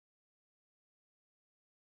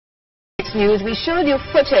TV6 News. We showed you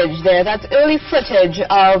footage there. That's early footage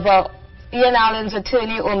of Ian Allen's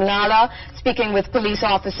attorney, Umlala, speaking with police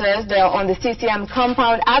officers. They are on the CCN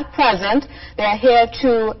compound at present. They are here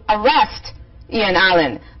to arrest Ian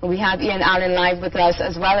Allen. We have Ian Allen live with us,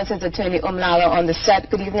 as well as his attorney, Umlala, on the set.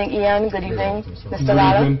 Good evening, Ian. Good evening, Mr.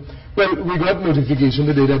 Lala. Well, we got notification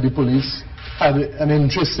today that the police had an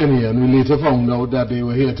interest in Ian. We later found out that they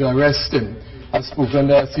were here to arrest him. I've spoken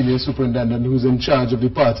to the senior superintendent who's in charge of the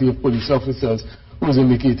party of police officers, who's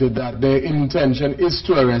indicated that their intention is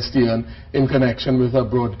to arrest Ian in connection with a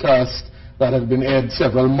broadcast that had been aired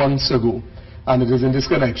several months ago. And it is in this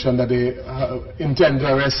connection that they intend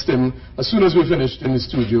to arrest him as soon as we finished in the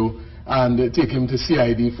studio and take him to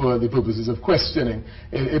CID for the purposes of questioning.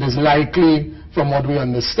 It is likely, from what we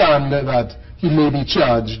understand, that he may be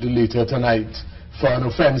charged later tonight for an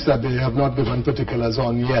offense that they have not given particulars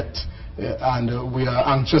on yet. And we are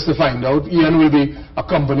anxious to find out. Ian will be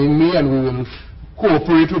accompanying me, and we will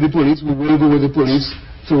cooperate with the police. We will go with the police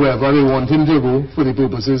to wherever they want him to go for the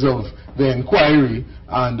purposes of the inquiry,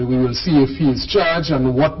 and we will see if he is charged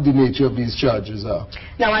and what the nature of these charges are.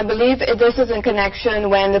 Now, I believe this is in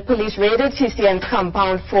connection when the police raided CCN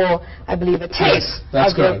compound for, I believe, a tape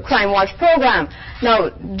of the Crime Watch program.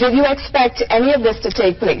 Now, did you expect any of this to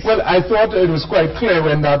take place? Well, I thought it was quite clear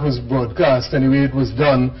when that was broadcast. Anyway, it was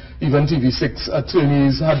done. Even TV6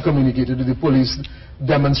 attorneys had communicated to the police,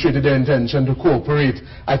 demonstrated their intention to cooperate.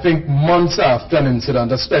 I think months after an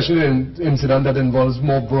incident, especially an incident that involves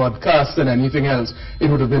more broadcast than anything else, it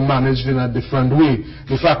would have been managed in a different way.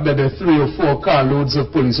 The fact that there are 3 or 4 carloads of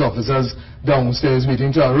police officers downstairs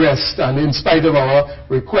waiting to arrest, and in spite of our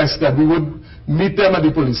request that we would meet them at the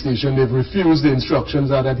police station, they've refused. The instructions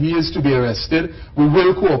are that he is to be arrested. We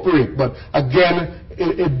will cooperate, but again,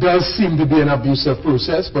 it does seem to be an abusive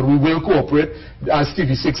process, but we will cooperate, as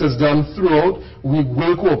TV6 has done throughout. We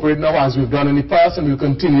will cooperate now, as we've done in the past, and we'll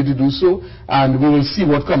continue to do so, and we will see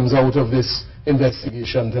what comes out of this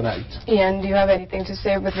investigation tonight. Ian, do you have anything to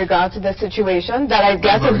say with regard to the situation? That I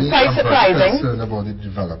guess is quite surprising. I'm concerned about the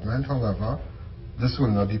development, however. This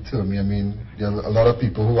will not deter me. I mean, there are a lot of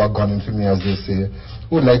people who are gunning for me, as they say,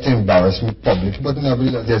 who would like to embarrass me publicly, but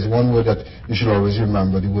nevertheless, there's one word that you should always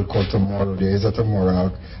remember, the word called tomorrow. There is a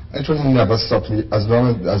tomorrow. It will never stop me as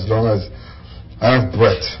long as I have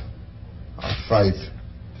breath. I'll fight.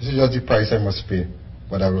 This is just the price I must pay,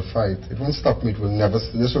 but I will fight. It won't stop me.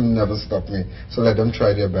 This will never stop me. So let them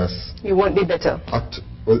try their best. You won't be bitter?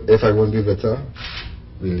 Well, if I won't be bitter,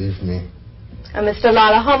 believe me. And Mr.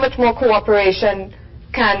 Lala, how much more cooperation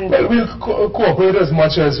can... Well, we'll cooperate as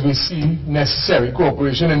much as we see necessary.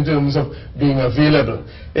 Cooperation in terms of being available.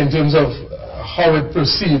 In terms of how it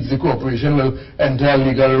proceeds, the cooperation will enter a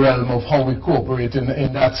legal realm of how we cooperate in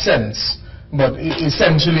that sense. But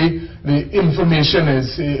essentially, the information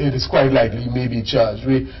is, it is quite likely he may be charged.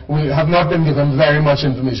 We have not been given very much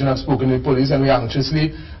information. I've spoken to the police, and we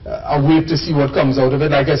anxiously await to see what comes out of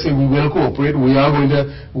it. Like I say, we will cooperate. We are going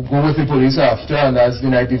to go with the police after, and as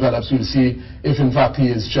the night develops, we'll see if in fact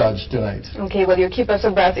he is charged tonight. Okay, well, you keep us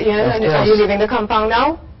abreast, Ian. And are you leaving the compound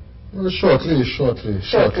now? Well, shortly.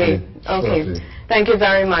 Okay. Thank you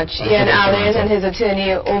very much, Ian Allen and his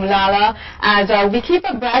attorney, Umlala, as we keep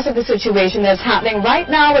abreast of the situation that's happening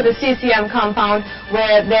right now with the CCM compound,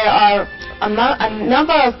 where there are a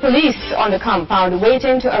number of police on the compound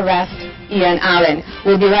waiting to arrest Ian Allen.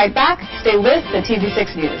 We'll be right back. Stay with the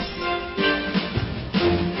TV6 News.